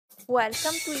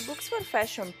Welcome to eBooks for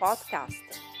Fashion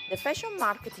podcast, the fashion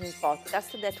marketing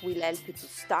podcast that will help you to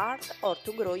start or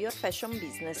to grow your fashion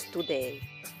business today.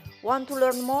 Want to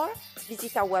learn more?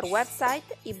 Visit our website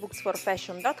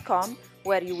ebooksforfashion.com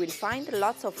where you will find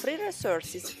lots of free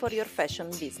resources for your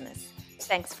fashion business.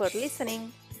 Thanks for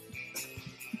listening.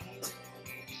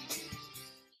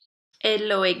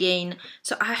 Hello again.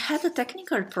 So I had a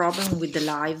technical problem with the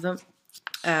live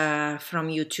from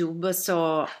YouTube,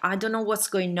 so I don't know what's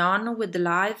going on with the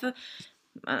live.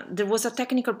 There was a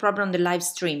technical problem on the live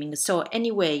streaming. So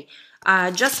anyway,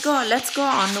 let's go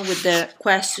on with the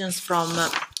questions from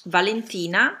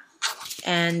Valentina,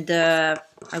 and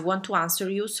I want to answer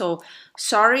you. So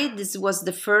sorry, this was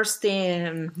the first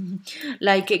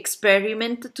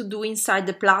experiment to do inside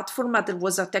the platform, but there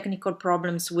was a technical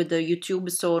problems with the YouTube.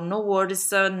 So no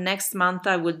worries. Next month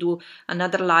I will do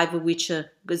another live, which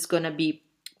is gonna be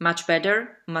much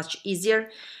better, much easier,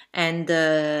 and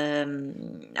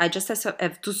I just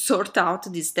have to sort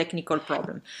out this technical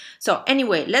problem. So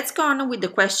anyway, let's go on with the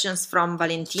questions from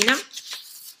Valentina.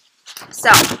 So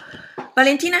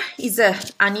Valentina is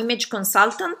an image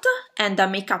consultant and a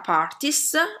makeup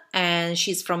artist, and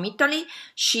she's from Italy.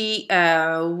 She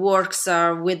works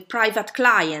with private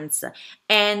clients,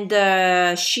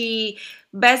 and she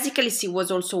was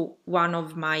also one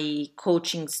of my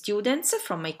coaching students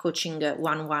from my coaching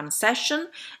one-on-one session.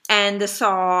 And so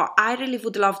I really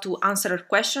would love to answer her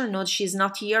question. I know she's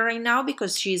not here right now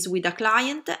because she's with a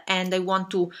client, and I want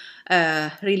to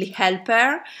really help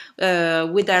her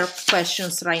with her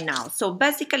questions right now. So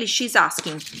basically she's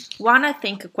asking I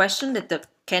think a question that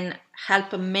can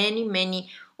help many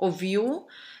of you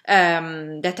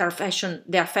that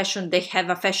they have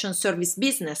a fashion service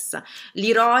business.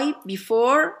 Leroy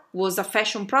before was a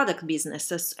fashion product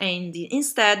business, and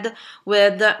instead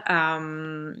with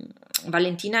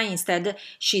Valentina, instead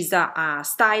she's a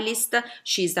stylist,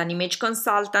 she's an image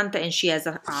consultant, and she has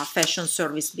a fashion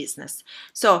service business.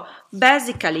 So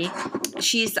basically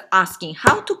she's asking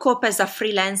how to cope as a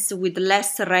freelance with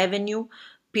less revenue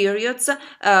periods.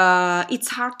 It's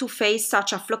hard to face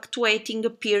such a fluctuating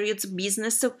periods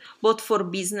business, both for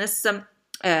business.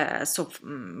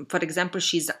 For example,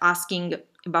 she's asking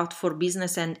about for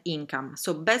business and income.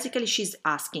 So basically, she's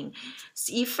asking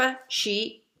if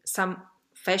some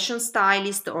fashion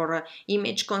stylist or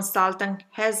image consultant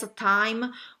has a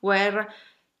time where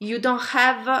you don't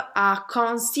have a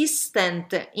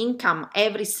consistent income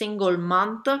every single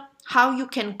month, how you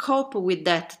can cope with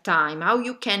that time, how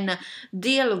you can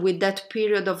deal with that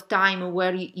period of time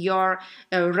where your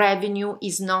revenue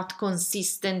is not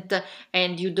consistent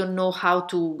and you don't know how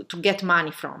to get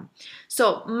money from.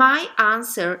 So my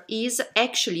answer is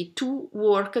actually to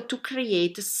work to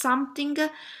create something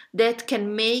that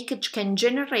can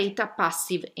generate a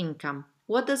passive income.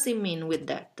 What does it mean with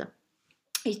that?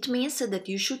 It means that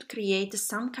you should create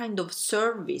some kind of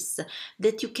service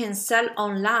that you can sell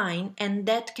online and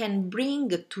that can bring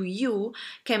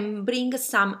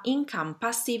some income,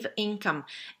 passive income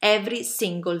every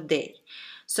single day.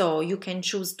 So you can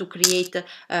choose to create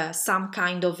some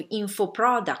kind of info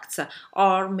products,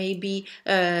 or maybe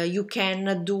you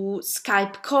can do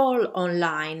Skype call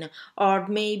online, or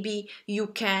maybe you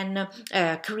can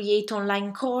create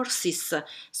online courses.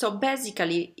 So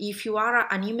basically, if you are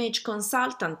an image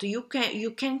consultant, you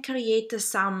can create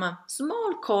some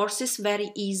small courses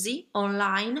very easy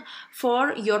online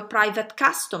for your private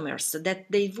customers that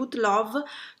they would love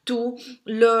to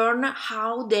learn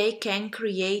how they can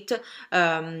create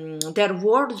their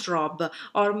wardrobe,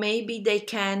 or maybe they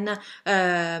can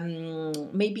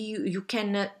maybe you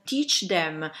can teach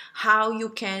them how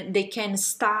they can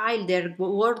style their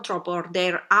wardrobe or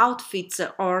their outfits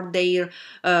or their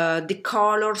the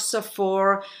colors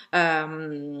for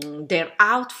their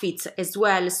outfits as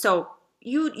well. So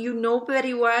you know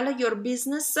very well your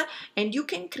business, and you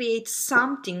can create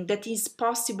something that is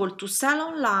possible to sell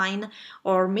online,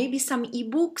 or maybe some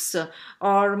ebooks,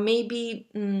 or maybe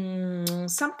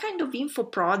some kind of info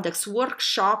products,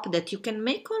 workshop that you can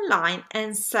make online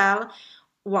and sell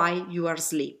while you are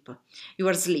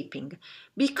sleeping,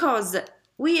 because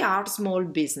we are small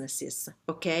businesses,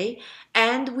 okay,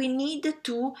 and we need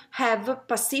to have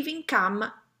passive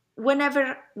income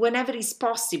whenever is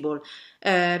possible,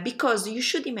 because you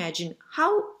should imagine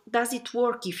how does it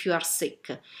work if you are sick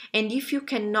and if you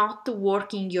cannot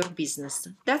work in your business.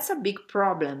 That's a big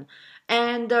problem.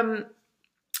 And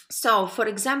so, for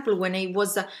example, when I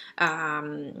was at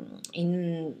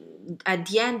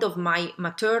the end of my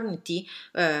maternity,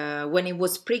 when I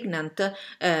was pregnant,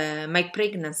 my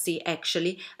pregnancy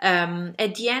actually,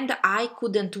 at the end I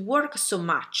couldn't work so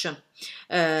much.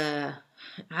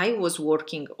 I was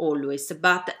working always,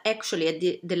 but actually at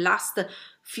the last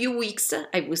few weeks,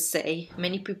 I would say,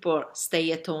 many people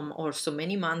stay at home also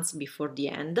many months before the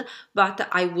end, but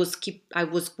I was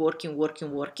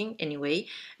working anyway.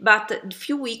 But a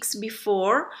few weeks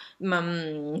before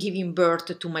giving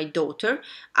birth to my daughter,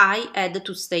 I had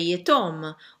to stay at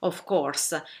home, of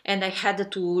course, and I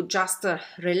had to just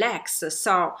relax.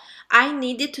 So I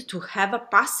needed to have a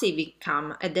passive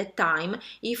income at that time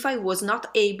if I was not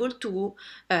able to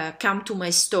come to my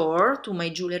store, to my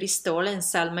jewelry store, and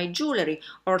sell my jewelry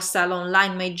or sell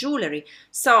online my jewelry.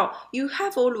 So you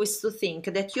have always to think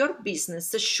that your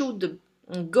business should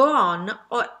go on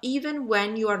or even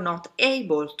when you are not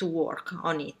able to work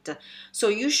on it. So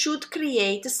you should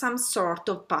create some sort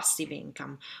of passive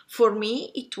income. For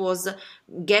me, it was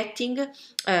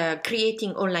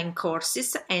creating online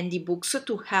courses and ebooks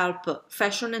to help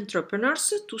fashion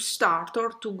entrepreneurs to start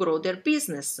or to grow their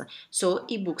business. So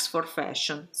ebooks for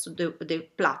fashion, so the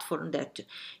platform that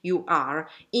you are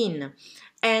in.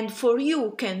 And for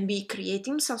you can be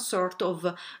creating some sort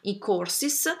of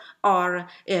e-courses or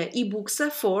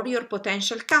ebooks for your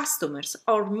potential customers.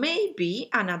 Or maybe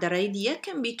another idea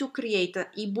can be to create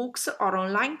ebooks or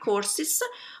online courses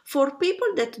for people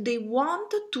that they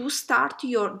want to start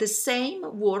the same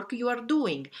work you are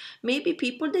doing. Maybe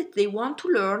people that they want to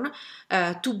learn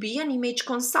to be an image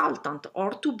consultant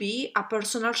or to be a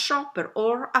personal shopper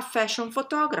or a fashion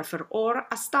photographer or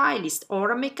a stylist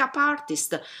or a makeup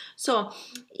artist. So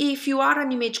if you are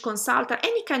an image consultant,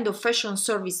 any kind of fashion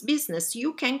service business,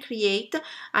 you can create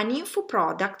an info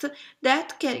product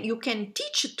that you can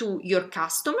teach to your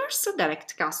customers,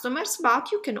 direct customers,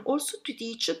 but you can also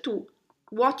teach to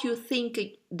what you think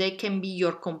they can be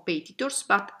your competitors,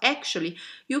 but actually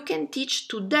you can teach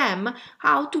to them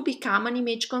how to become an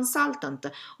image consultant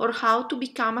or how to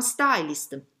become a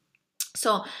stylist.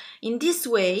 So in this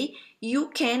way you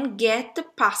can get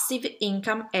passive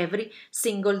income every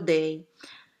single day.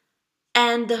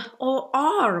 And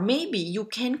or maybe you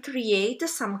can create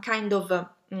some kind of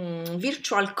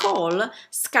virtual call,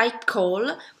 Skype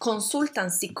call,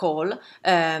 consultancy call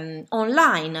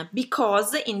online,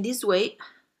 because in this way,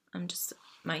 I'm just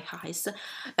my eyes.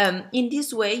 In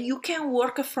this way, you can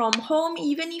work from home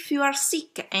even if you are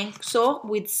sick, and so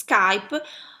with Skype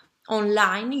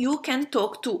online you can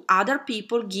talk to other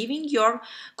people giving your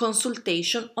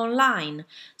consultation online.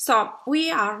 So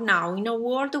we are now in a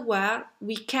world where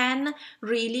we can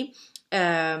really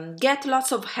get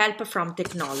lots of help from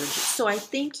technology. So I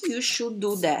think you should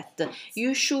do that.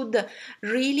 You should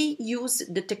really use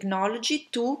the technology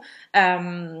to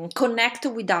connect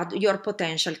with your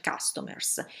potential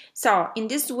customers. So in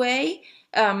this way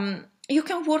you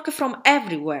can work from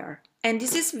everywhere, and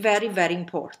this is very, very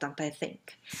important, I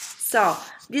think. So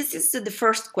this is the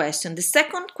first question. The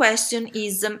second question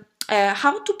is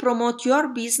how to promote your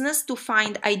business to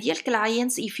find ideal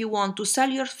clients if you want to sell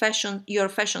your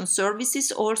fashion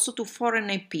services also to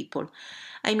foreign people.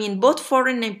 I mean, both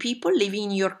foreign people living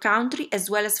in your country as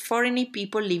well as foreign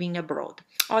people living abroad.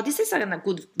 Oh, this is a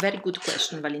very good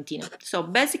question, Valentina. So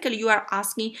basically you are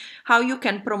asking how you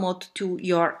can promote to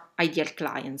your ideal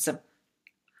clients,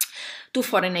 to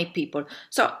foreign people.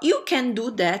 So you can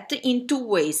do that in two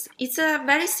ways. It's a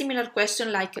very similar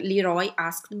question like Leroy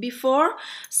asked before.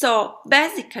 So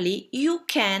basically you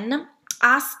can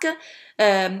ask,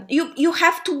 you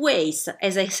have two ways,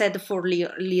 as I said for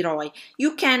Leroy.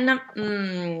 You can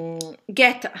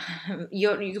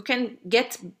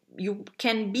you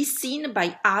can be seen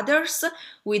by others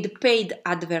with paid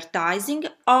advertising,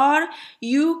 or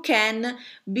you can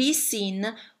be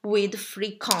seen with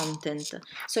free content.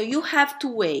 So you have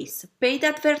two ways: paid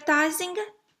advertising,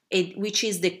 which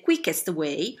is the quickest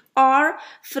way, or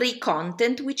free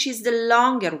content, which is the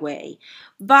longer way.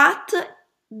 But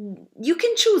you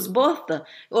can choose both,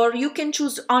 or you can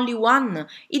choose only one.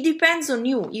 It depends on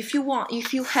you. If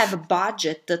you have a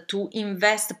budget to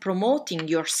invest promoting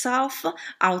yourself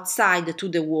outside to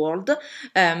the world,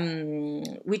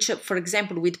 which for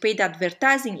example with paid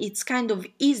advertising it's kind of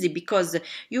easy, because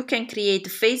you can create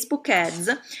Facebook ads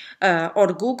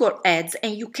or Google ads,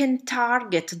 and you can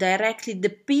target directly the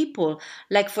people,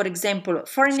 like for example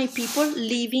foreign people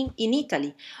living in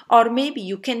Italy, or maybe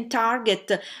you can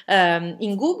target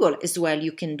in Google as well.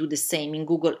 You can do the same in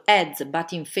Google ads,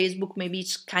 but in Facebook maybe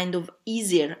it's kind of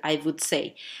easier, I would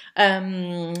say.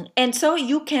 And so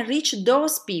you can reach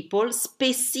those people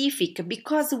specific,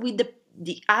 because with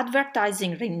the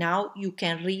advertising right now you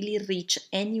can really reach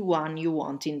anyone you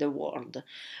want in the world.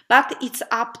 But it's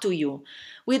up to you.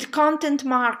 With content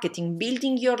marketing,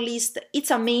 building your list,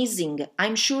 it's amazing.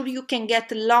 I'm sure you can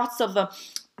get lots of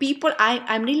people,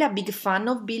 I'm really a big fan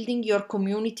of building your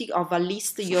community of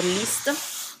your list,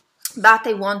 but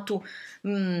I want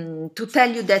to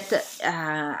tell you that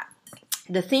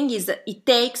the thing is that it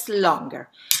takes longer,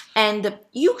 and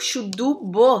you should do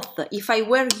both. If I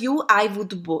were you, I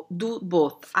would do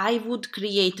both. I would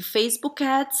create Facebook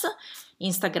ads,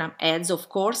 Instagram ads, of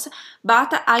course,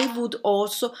 but I would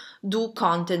also do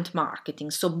content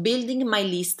marketing, so building my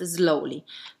list slowly.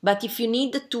 But if you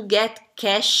need to get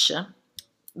cash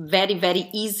very, very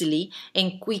easily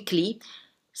and quickly,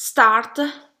 start,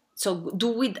 so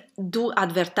do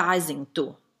advertising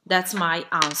too. That's my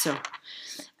answer.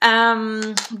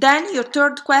 Then your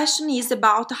third question is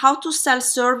about how to sell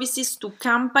services to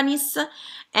companies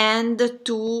and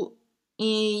to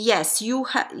yes,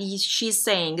 she's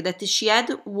saying that she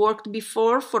had worked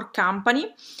before for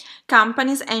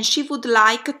companies, and she would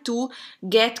like to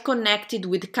get connected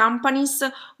with companies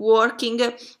working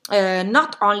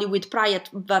not only with private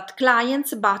but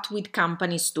clients, but with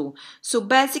companies too. So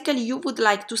basically you would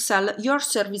like to sell your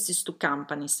services to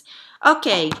companies.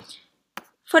 Okay.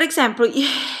 For example,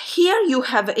 here you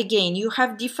have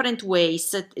different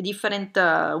ways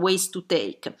to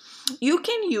take. You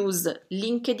can use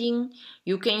LinkedIn.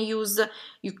 You can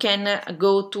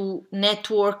go to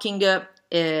networking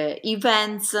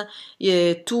events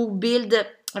to build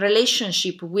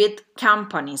relationship with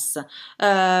companies.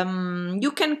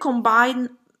 You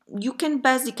can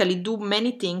basically do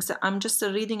many things. I'm just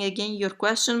reading again your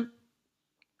question.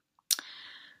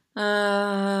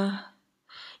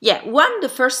 The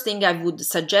first thing I would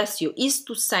suggest you is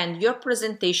to send your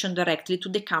presentation directly to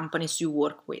the companies you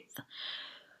work with.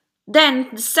 Then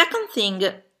the second thing,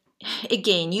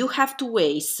 again, you have two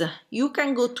ways. You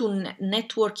can go to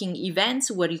networking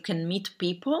events where you can meet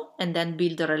people and then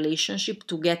build a relationship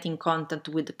to get in contact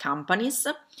with the companies.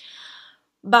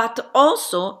 But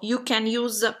also you can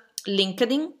use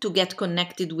LinkedIn to get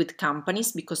connected with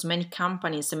companies, because many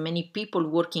companies and many people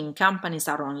working in companies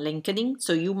are on LinkedIn.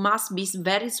 So you must be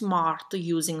very smart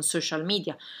using social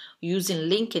media, using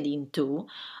LinkedIn too.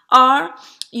 Or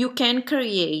you can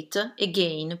create,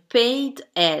 again, paid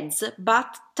ads,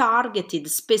 but targeted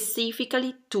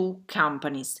specifically to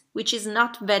companies, which is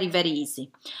not very, very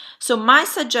easy. So my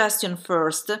suggestion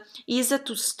first is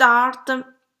to start.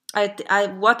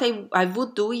 What I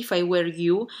would do if I were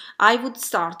you, I would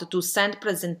start to send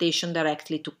presentation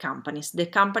directly to companies, the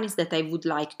companies that I would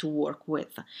like to work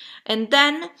with. And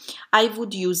then I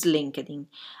would use LinkedIn.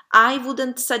 I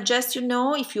wouldn't suggest,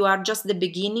 if you are just the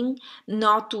beginning,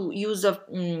 not to use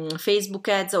Facebook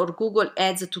ads or Google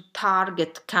ads to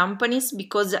target companies,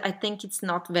 because I think it's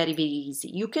not very, very easy.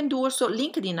 You can do also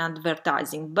LinkedIn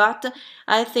advertising, but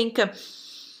I think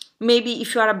maybe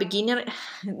if you are a beginner,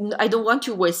 I don't want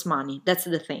you to waste money. That's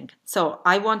the thing. So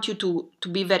I want you to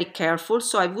be very careful.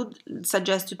 So I would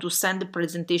suggest you to send the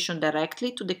presentation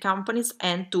directly to the companies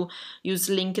and to use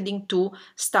LinkedIn to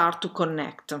start to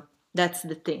connect. That's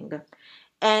the thing.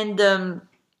 And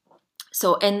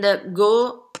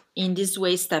go in this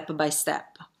way step by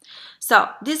step. So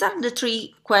these are the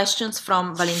 3 questions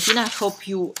from Valentina. I hope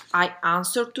I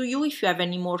answered to you. If you have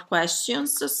any more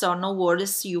questions, so no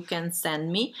worries, you can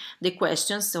send me the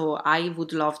questions. So I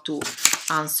would love to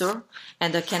answer,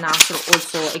 and I can answer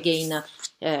also again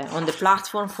on the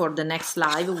platform for the next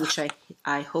live, which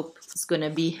I hope is going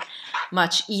to be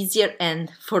much easier,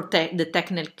 and for the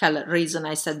technical reason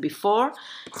I said before.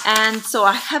 And so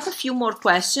I have a few more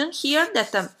questions here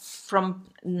that from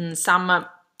some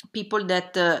people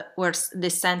that they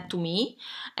sent to me,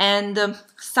 and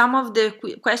some of the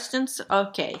questions.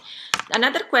 Okay,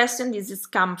 another question, this is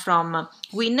come from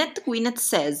Gwyneth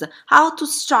says, how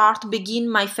to begin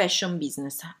my fashion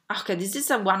business. Okay, this is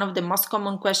one of the most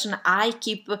common questions I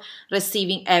keep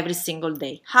receiving every single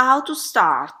day. How to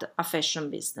start a fashion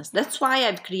business. That's why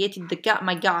I've created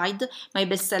my guide, my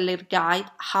bestseller guide,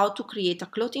 how to create a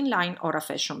clothing line or a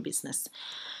fashion business.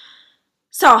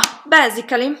 So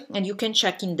basically, and you can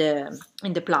check in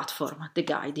the platform, the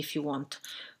guide, if you want.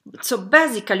 So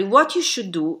basically what you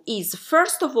should do is,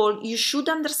 first of all, you should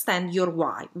understand your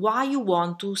why you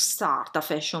want to start a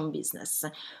fashion business.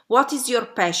 What is your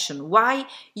passion? Why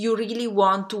you really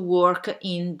want to work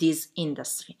in this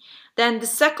industry? Then the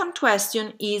second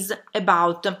question is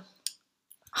about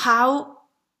how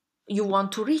you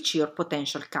want to reach your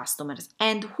potential customers,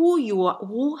 and who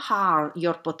are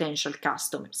your potential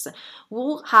customers,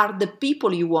 who are the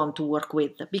people you want to work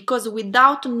with, because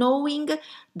without knowing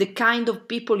the kind of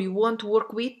people you want to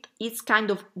work with, it's kind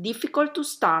of difficult to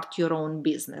start your own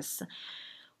business.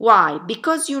 Why?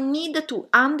 Because you need to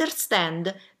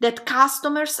understand that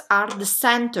customers are the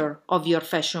center of your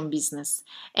fashion business,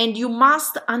 and you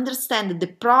must understand the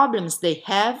problems they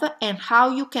have and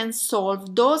how you can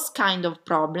solve those kind of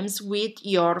problems with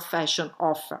your fashion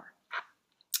offer.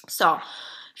 So,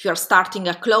 if you're starting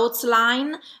a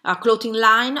clothing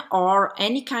line, or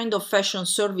any kind of fashion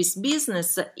service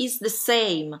business, is the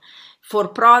same for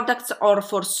products or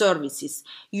for services.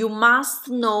 You must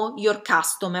know your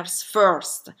customers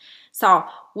first. So,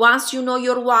 once you know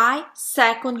your why,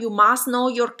 second, you must know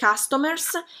your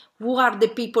customers, who are the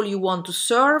people you want to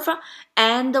serve,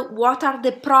 and what are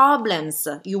the problems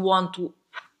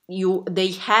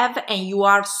they have and you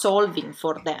are solving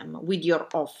for them with your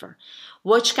offer.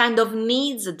 Which kind of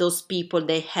needs those people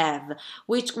they have,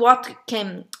 what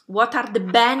are the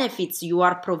benefits you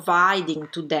are providing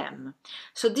to them.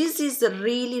 So this is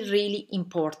really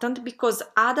important, because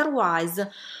otherwise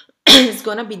it's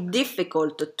gonna be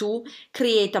difficult to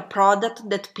create a product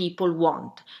that people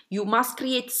want. You must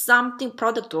create something,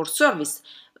 product or service,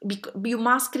 you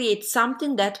must create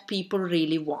something that people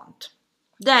really want.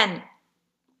 Then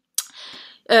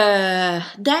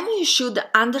you should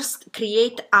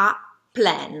create a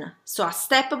plan, so a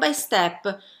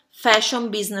step-by-step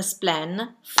fashion business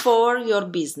plan for your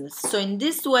business. So in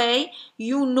this way,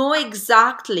 you know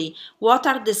exactly what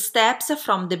are the steps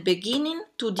from the beginning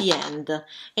to the end.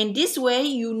 In this way,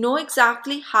 you know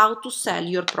exactly how to sell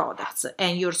your products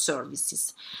and your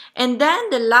services. And then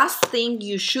the last thing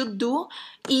you should do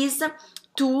is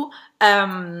to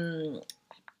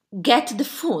get the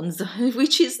funds,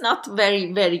 which is not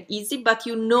very easy, but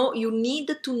you need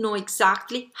to know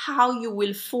exactly how you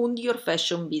will fund your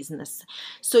fashion business.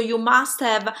 So you must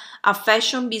have a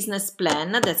fashion business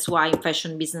plan. That's why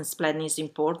fashion business plan is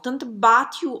important,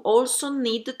 but you also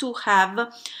need to have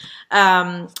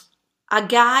a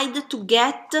guide to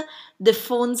get the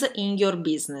funds in your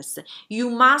business. You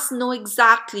must know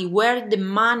exactly where the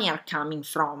money are coming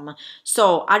from.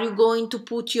 So, are you going to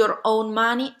put your own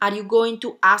money? Are you going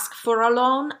to ask for a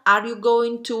loan? Are you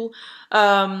going to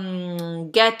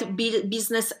get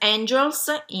business angels,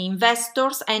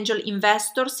 angel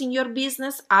investors in your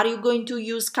business? Are you going to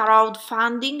use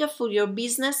crowdfunding for your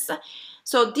business?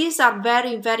 So these are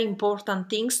very important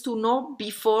things to know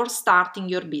before starting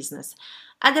your business.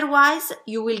 Otherwise,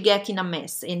 you will get in a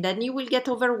mess, and then you will get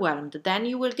overwhelmed. Then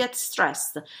you will get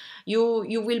stressed. You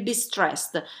will be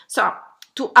stressed. So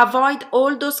to avoid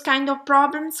all those kind of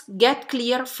problems, get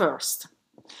clear first.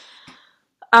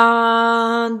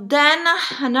 Then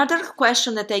another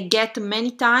question that I get many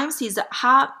times is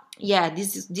how. Yeah,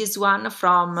 this one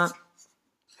from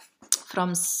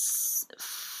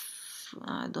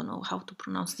I don't know how to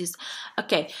pronounce this.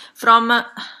 Okay, from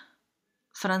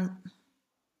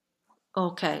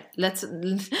Okay, let's.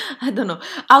 I don't know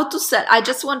how to sell. I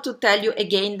just want to tell you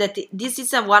again that this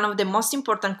is one of the most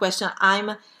important questions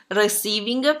I'm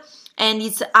receiving, and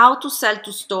it's how to sell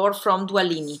to store from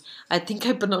Dualini. I think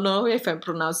I don't know if I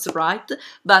pronounced right,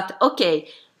 but okay.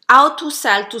 How to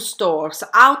sell to stores,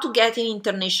 how to get in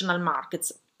international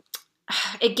markets.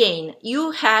 Again,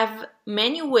 you have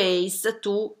many ways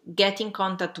to get in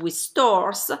contact with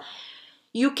stores.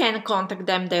 You can contact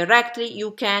them directly.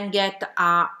 You can get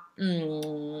a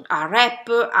rep,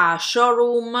 a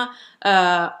showroom,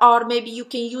 or maybe you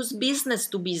can use business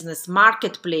to business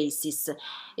marketplaces,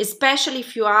 especially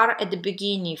if you are at the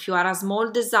beginning, if you are a small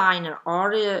designer,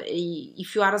 or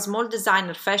if you are a small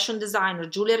designer, fashion designer,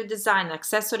 jewelry designer,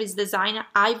 accessories designer.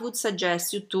 I would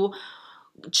suggest you to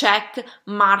check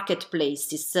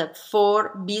marketplaces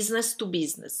for business to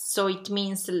business. So it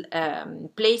means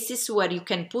places where you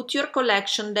can put your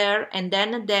collection there, and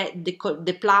then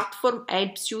the platform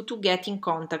helps you to get in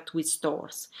contact with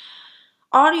stores.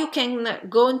 Or you can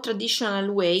go in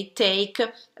traditional way, take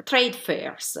trade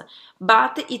fairs,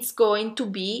 but it's going to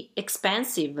be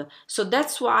expensive. So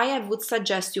that's why I would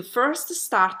suggest you first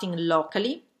starting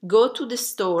locally. Go to the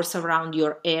stores around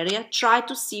your area, try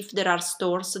to see if there are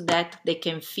stores that they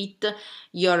can fit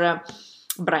your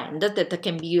brand, that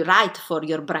can be right for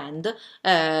your brand,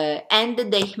 and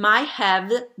they might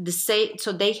have the same,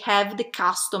 so they have the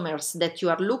customers that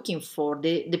you are looking for,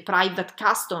 the private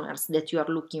customers that you are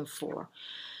looking for.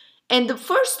 And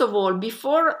first of all,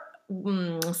 before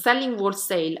selling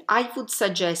wholesale, I would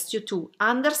suggest you to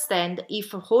understand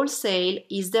if wholesale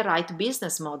is the right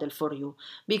business model for you,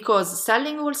 because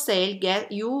selling wholesale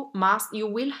you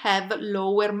will have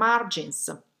lower margins,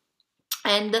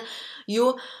 and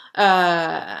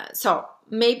so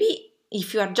maybe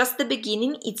if you are just the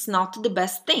beginning, it's not the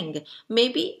best thing.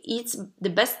 Maybe it's the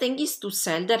best thing is to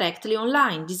sell directly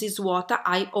online. This is what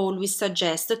I always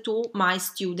suggest to my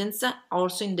students,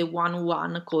 also in the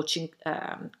one-on-one coaching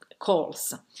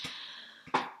calls.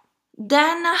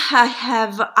 Then I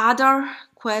have other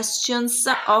questions.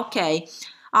 Okay,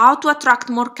 how to attract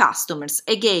more customers?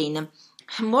 Again,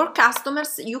 more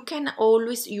customers,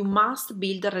 you must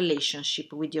build a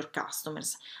relationship with your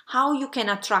customers. How you can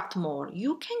attract more?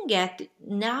 You can get,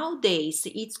 nowadays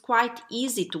it's quite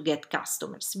easy to get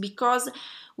customers because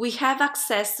we have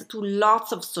access to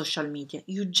lots of social media.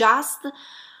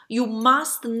 You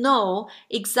must know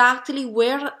exactly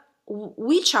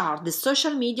which are the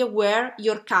social media where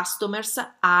your customers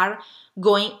are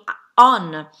going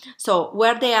on, so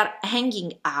where they are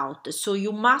hanging out. So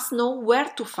you must know where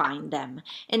to find them,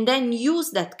 and then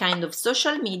use that kind of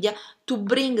social media to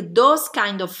bring those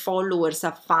kind of followers,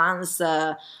 fans,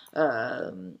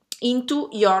 into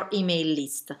your email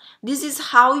list. This is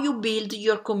how you build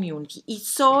your community.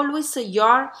 It's always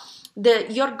your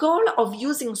goal of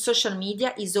using social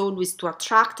media is always to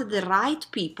attract the right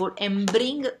people and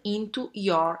bring into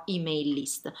your email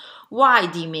list. Why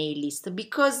the email list?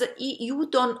 Because you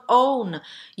don't own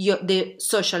the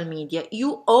social media,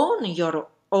 you own your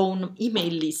own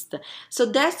email list. So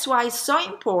that's why it's so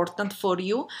important for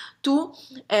you to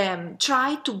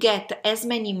try to get as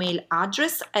many email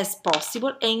addresses as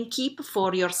possible and keep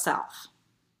for yourself.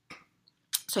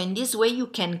 So in this way you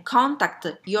can contact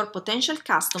your potential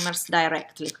customers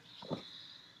directly.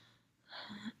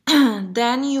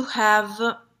 Then you have,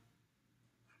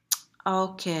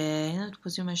 okay, not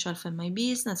position myself and my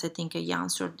business. I think I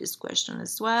answered this question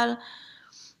as well.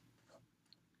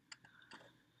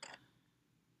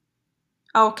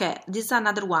 Okay, this is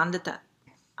another one that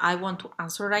I want to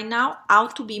answer right now. How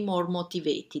to be more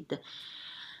motivated.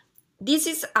 This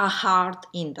is a hard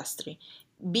industry.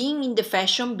 Being in the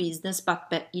fashion business,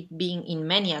 but it being in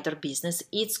many other business,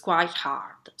 it's quite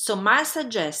hard. So my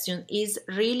suggestion is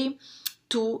really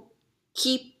to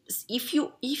keep, if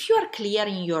you are clear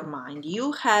in your mind,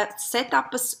 you have set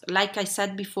up, like I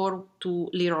said before to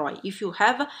Leroy, if you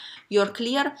have your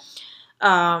clear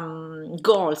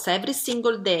goals every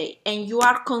single day and you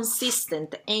are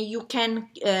consistent and you can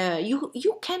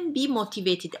be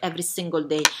motivated every single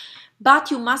day,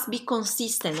 but you must be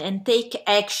consistent and take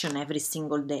action every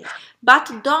single day.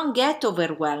 But don't get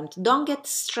overwhelmed, don't get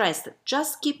stressed,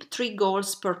 just keep 3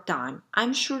 goals per time.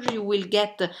 I'm sure you will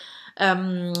get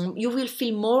you will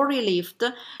feel more relieved,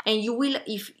 and you will,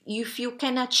 if you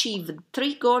can achieve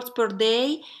 3 goals per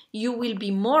day, you will be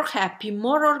more happy,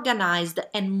 more organized,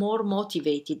 and more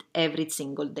motivated every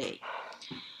single day.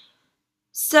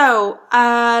 So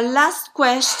last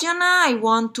question I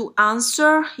want to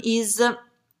answer is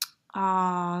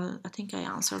I think I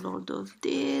answered all of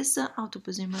this. How to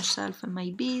position myself and my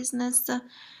business,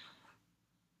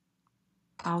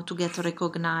 how to get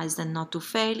recognized and not to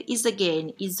fail,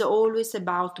 is always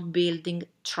about building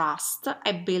trust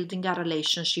and building a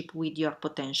relationship with your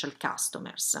potential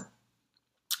customers.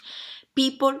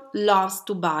 People loves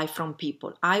to buy from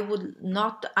people.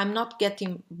 I'm not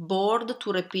getting bored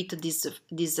to repeat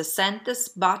this sentence,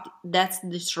 but that's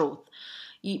the truth.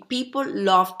 People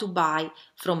loves to buy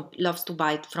from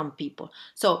people.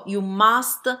 So you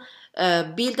must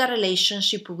build a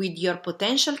relationship with your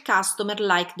potential customer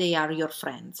like they are your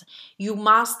friends. You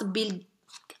must build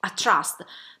a trust,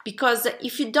 because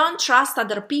if you don't trust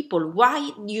other people,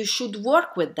 why you should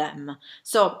work with them?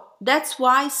 So that's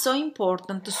why it's so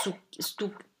important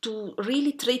to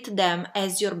really treat them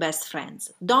as your best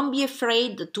friends. Don't be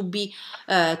afraid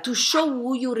to show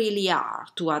who you really are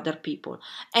to other people,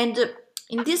 and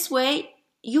in this way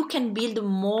you can build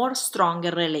more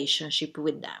stronger relationship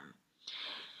with them.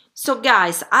 So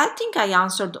guys, I think I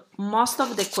answered most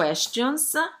of the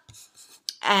questions,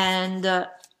 and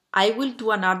I will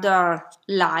do another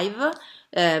live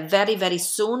very very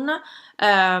soon.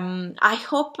 I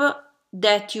hope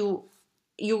that you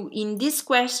in these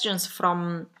questions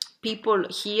from people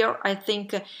here, I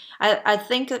think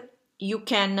you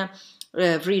can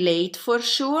relate for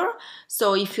sure.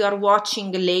 So if you are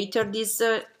watching later this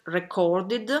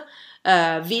recorded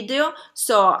video,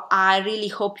 so I really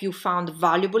hope you found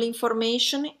valuable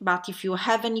information. But if you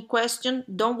have any question,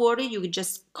 don't worry, you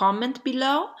just comment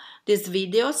below these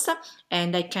videos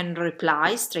and I can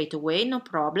reply straight away, no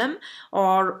problem,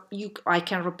 or I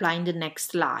can reply in the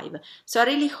next live. So I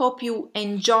really hope you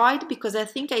enjoyed, because I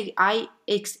think I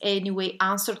anyway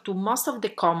answered to most of the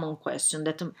common questions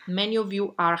that many of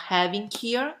you are having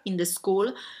here in the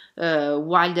school.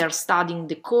 while they're studying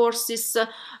the courses,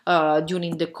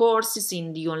 during the courses,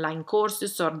 in the online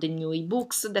courses or the new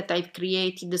ebooks that I've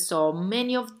created. So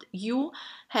many of you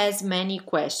has many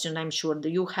questions. I'm sure that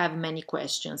you have many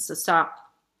questions. So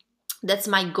that's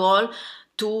my goal,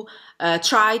 to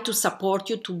try to support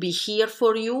you, to be here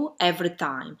for you every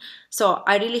time. So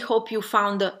I really hope you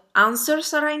found the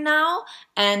answers right now.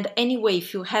 And anyway,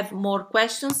 if you have more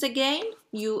questions again,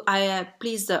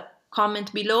 please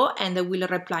comment below, and I will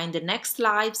reply in the next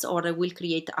lives, or I will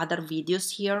create other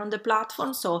videos here on the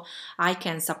platform so I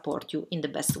can support you in the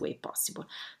best way possible.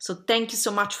 So thank you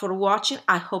so much for watching.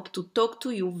 I hope to talk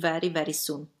to you very, very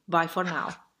soon. Bye for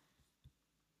now.